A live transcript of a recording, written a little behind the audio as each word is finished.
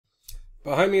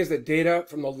Behind me is the data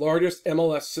from the largest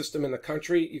MLS system in the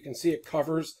country. You can see it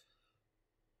covers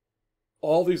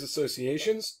all these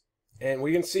associations, and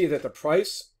we can see that the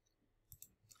price,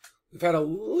 we've had a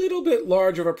little bit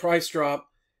large of a price drop,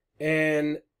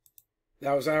 and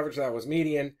that was average, that was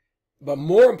median. But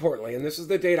more importantly, and this is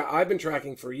the data I've been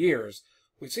tracking for years,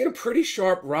 we've seen a pretty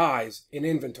sharp rise in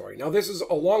inventory. Now, this is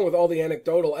along with all the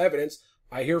anecdotal evidence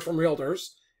I hear from realtors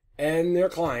and their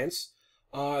clients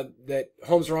that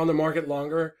homes are on the market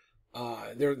longer.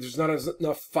 There's not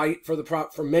enough fight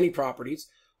for many properties.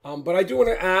 But I do want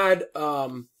to add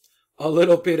a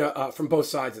little bit from both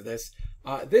sides of this.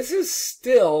 This is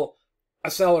still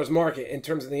a seller's market in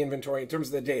terms of the inventory, in terms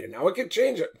of the data. Now, it could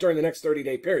change during the next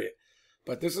 30-day period,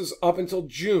 but this is up until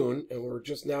June, and we're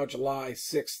just now July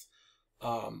 6th,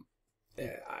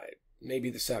 maybe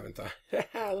the 7th.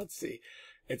 Let's see.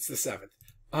 It's the 7th.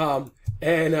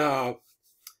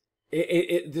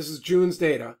 This is June's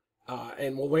data,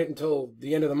 and we'll wait until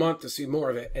the end of the month to see more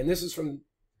of it. And this is from,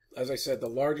 as I said, the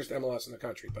largest MLS in the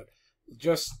country. But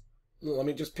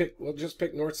we'll just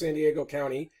pick North San Diego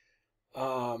County,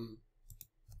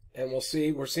 and we'll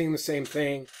see. We're seeing the same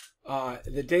thing.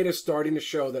 The data is starting to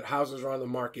show that houses are on the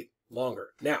market longer.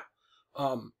 Now,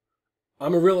 I'm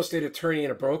a real estate attorney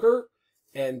and a broker,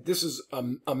 and this is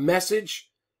a message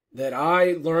that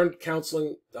I learned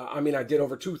counseling. I did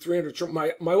over 300.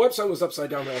 My website was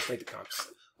upsidedownrealestate.com.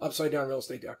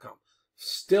 Upsidedownrealestate.com.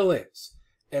 Still is.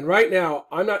 And right now,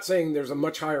 I'm not saying there's a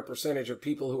much higher percentage of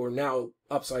people who are now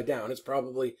upside down. It's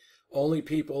probably only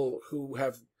people who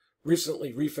have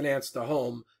recently refinanced the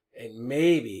home, and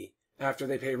maybe after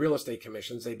they pay real estate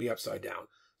commissions, they'd be upside down.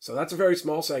 So that's a very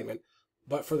small segment.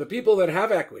 But for the people that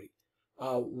have equity,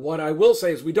 what I will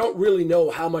say is we don't really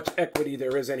know how much equity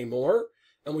there is anymore.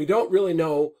 And we don't really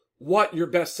know what your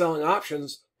best selling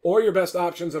options or your best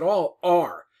options at all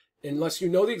are, unless you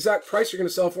know the exact price you're going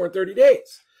to sell for in 30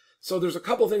 days. So there's a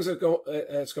couple things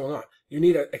that's going on. You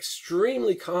need an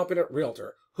extremely competent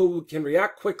realtor who can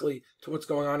react quickly to what's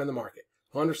going on in the market,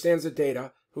 who understands the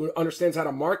data, who understands how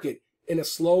to market in a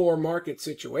slower market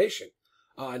situation,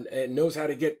 and knows how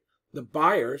to get the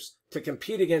buyers to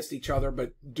compete against each other,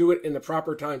 but do it in the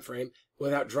proper time frame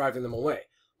without driving them away.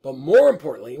 But more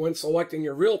importantly, when selecting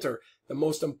your realtor, the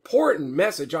most important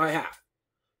message I have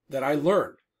that I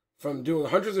learned from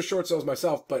doing hundreds of short sales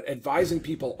myself, but advising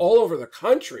people all over the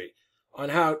country on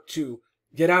how to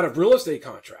get out of real estate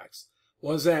contracts,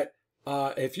 was that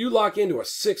if you lock into a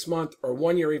 6-month or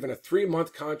 1 year, even a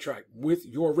 3-month contract with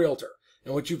your realtor,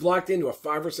 and what you've locked into a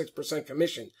 5 or 6%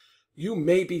 commission, you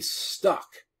may be stuck.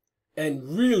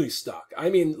 And really stuck.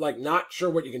 Like not sure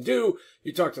what you can do.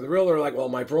 You talk to the realtor, like, well,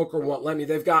 my broker won't let me.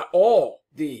 They've got all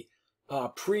the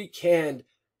pre-canned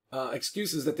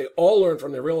excuses that they all learned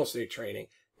from their real estate training.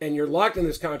 And you're locked in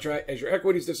this contract as your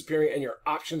equity is disappearing and your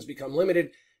options become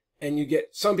limited. And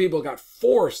some people got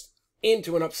forced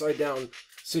into an upside down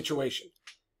situation.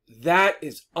 That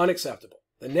is unacceptable.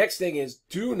 The next thing is,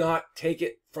 do not take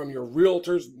it from your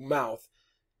realtor's mouth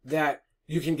that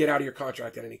you can get out of your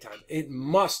contract at any time. It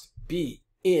must be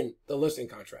in the listing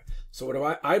contract. So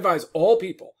what I advise all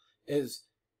people is,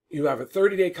 you have a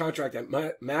 30-day contract at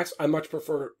max. I much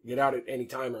prefer get out at any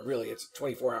time, or really it's a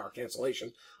 24-hour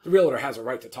cancellation. The realtor has a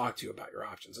right to talk to you about your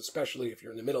options, especially if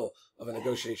you're in the middle of a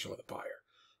negotiation with a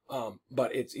buyer.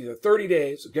 But it's either 30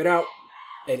 days, get out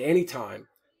at any time.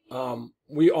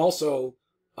 We also,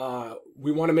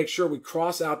 we want to make sure we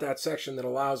cross out that section that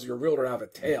allows your realtor to have a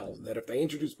tail, that if they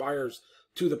introduce buyers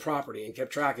to the property and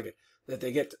kept track of it, that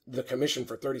they get the commission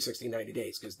for 30, 60, 90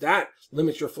 days, because that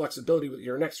limits your flexibility with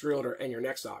your next realtor and your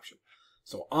next option.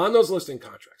 So on those listing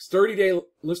contracts, 30-day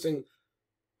listing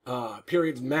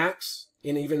periods max,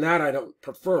 and even that I don't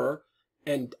prefer,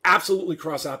 and absolutely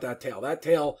cross out that tail. That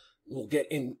tail will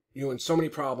get you in so many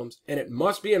problems, and it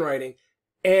must be in writing,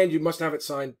 and you must have it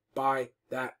signed by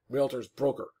that realtor's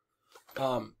broker.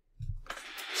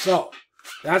 So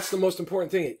that's the most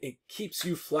important thing. It keeps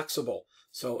you flexible.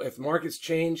 So if markets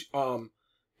change,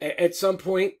 at some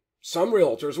point, some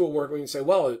realtors will work with you and say,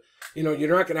 well,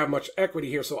 you're not going to have much equity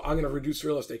here, so I'm going to reduce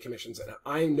real estate commissions. And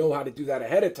I know how to do that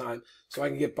ahead of time so I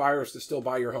can get buyers to still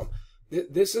buy your home.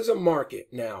 This is a market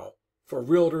now for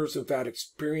realtors who've had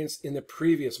experience in the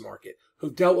previous market,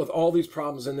 who dealt with all these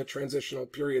problems in the transitional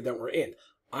period that we're in.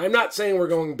 I'm not saying we're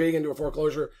going big into a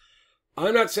foreclosure.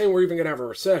 I'm not saying we're even going to have a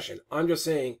recession. I'm just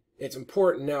saying it's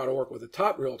important now to work with a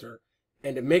top realtor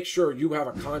and to make sure you have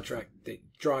a contract that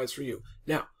drives for you.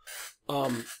 Now,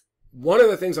 one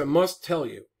of the things I must tell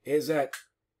you is that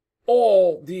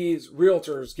all these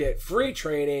realtors get free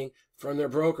training from their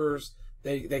brokers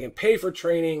They can pay for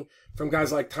training from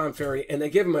guys like Tom Ferry, and they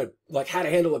give them a like how to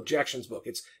handle objections book.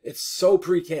 It's so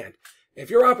pre-canned. If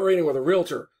you're operating with a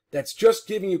realtor that's just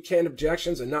giving you canned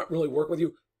objections and not really work with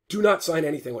you, do not sign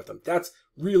anything with them. That's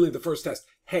really the first test.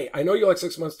 Hey, I know you like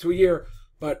 6 months to a year,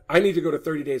 but I need to go to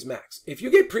 30 days max. If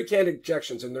you get pre-canned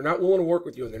objections and they're not willing to work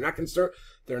with you and they're not concerned,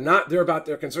 they're not there about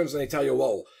their concerns, and they tell you,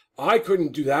 whoa, I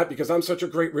couldn't do that because I'm such a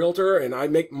great realtor and I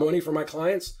make money for my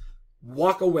clients,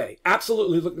 walk away.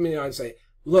 Absolutely look at me in the eye and say,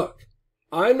 look,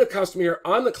 I'm the customer,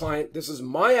 I'm the client, this is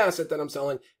my asset that I'm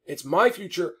selling, it's my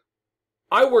future.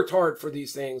 I worked hard for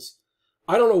these things.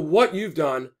 I don't know what you've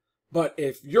done, but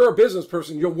if you're a business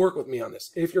person, you'll work with me on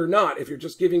this. If you're not, if you're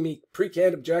just giving me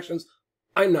pre-canned objections,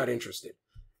 I'm not interested.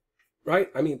 Right?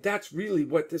 I mean, that's really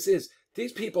what this is.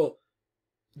 These people,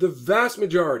 the vast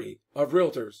majority of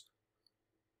realtors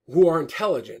who are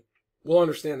intelligent will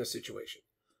understand the situation.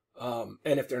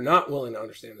 And if they're not willing to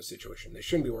understand the situation, they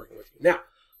shouldn't be working with you.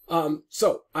 Now,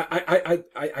 so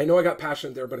I know I got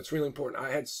passionate there, but it's really important. I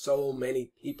had so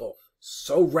many people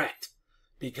so wrecked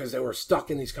because they were stuck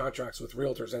in these contracts with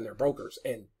realtors and their brokers,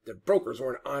 and the brokers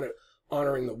weren't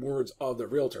honoring the words of the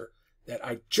realtor, that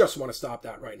I just want to stop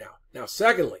that right now. Now,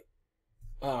 secondly,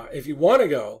 if you want to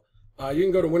go, you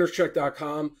can go to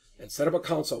winnerscheck.com and set up a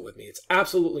consult with me. It's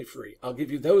absolutely free. I'll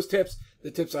give you those tips,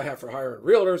 the tips I have for hiring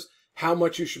realtors, how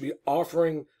much you should be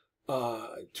offering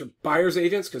to buyer's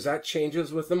agents, because that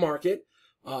changes with the market,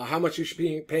 how much you should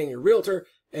be paying your realtor,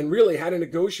 and really how to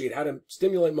negotiate, how to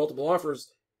stimulate multiple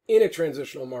offers in a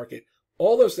transitional market.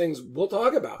 All those things we'll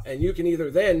talk about. And you can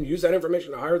either then use that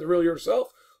information to hire the realtor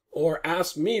yourself or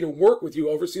ask me to work with you,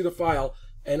 oversee the file,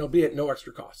 and it'll be at no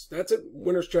extra cost. That's at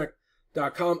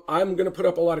winnerscheck.com. I'm going to put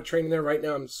up a lot of training there right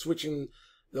now. I'm switching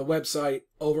the website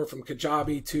over from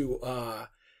Kajabi to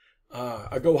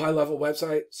a Go High Level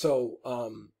website. So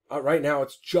right now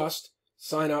it's just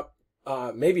sign up,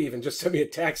 maybe even just send me a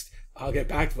text. I'll get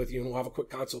back with you and we'll have a quick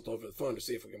consult over the phone to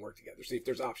see if we can work together, see if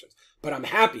there's options. But I'm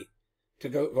happy to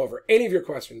go over any of your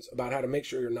questions about how to make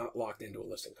sure you're not locked into a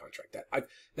listing contract.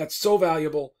 That's so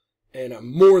valuable, and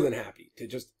I'm more than happy to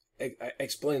just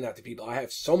explain that to people. I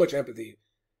have so much empathy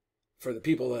for the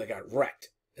people that got wrecked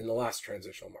in the last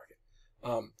transitional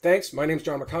market. Thanks. My name's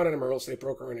John McConnett. I'm a real estate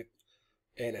broker and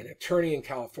an attorney in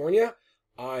California.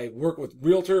 I work with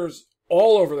realtors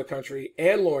all over the country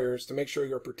and lawyers to make sure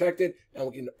you're protected, and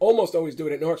we can almost always do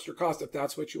it at no extra cost if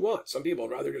that's what you want. Some people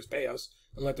would rather just pay us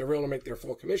and let the realtor make their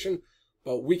full commission,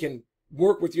 but we can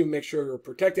work with you, make sure you're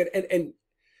protected, and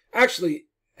actually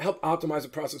help optimize the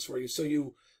process for you so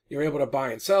you're able to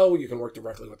buy and sell. You can work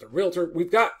directly with the realtor. We've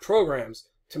got programs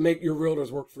to make your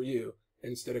realtors work for you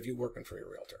instead of you working for your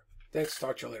realtor. Thanks.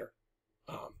 Talk to you later.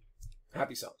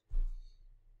 Happy selling.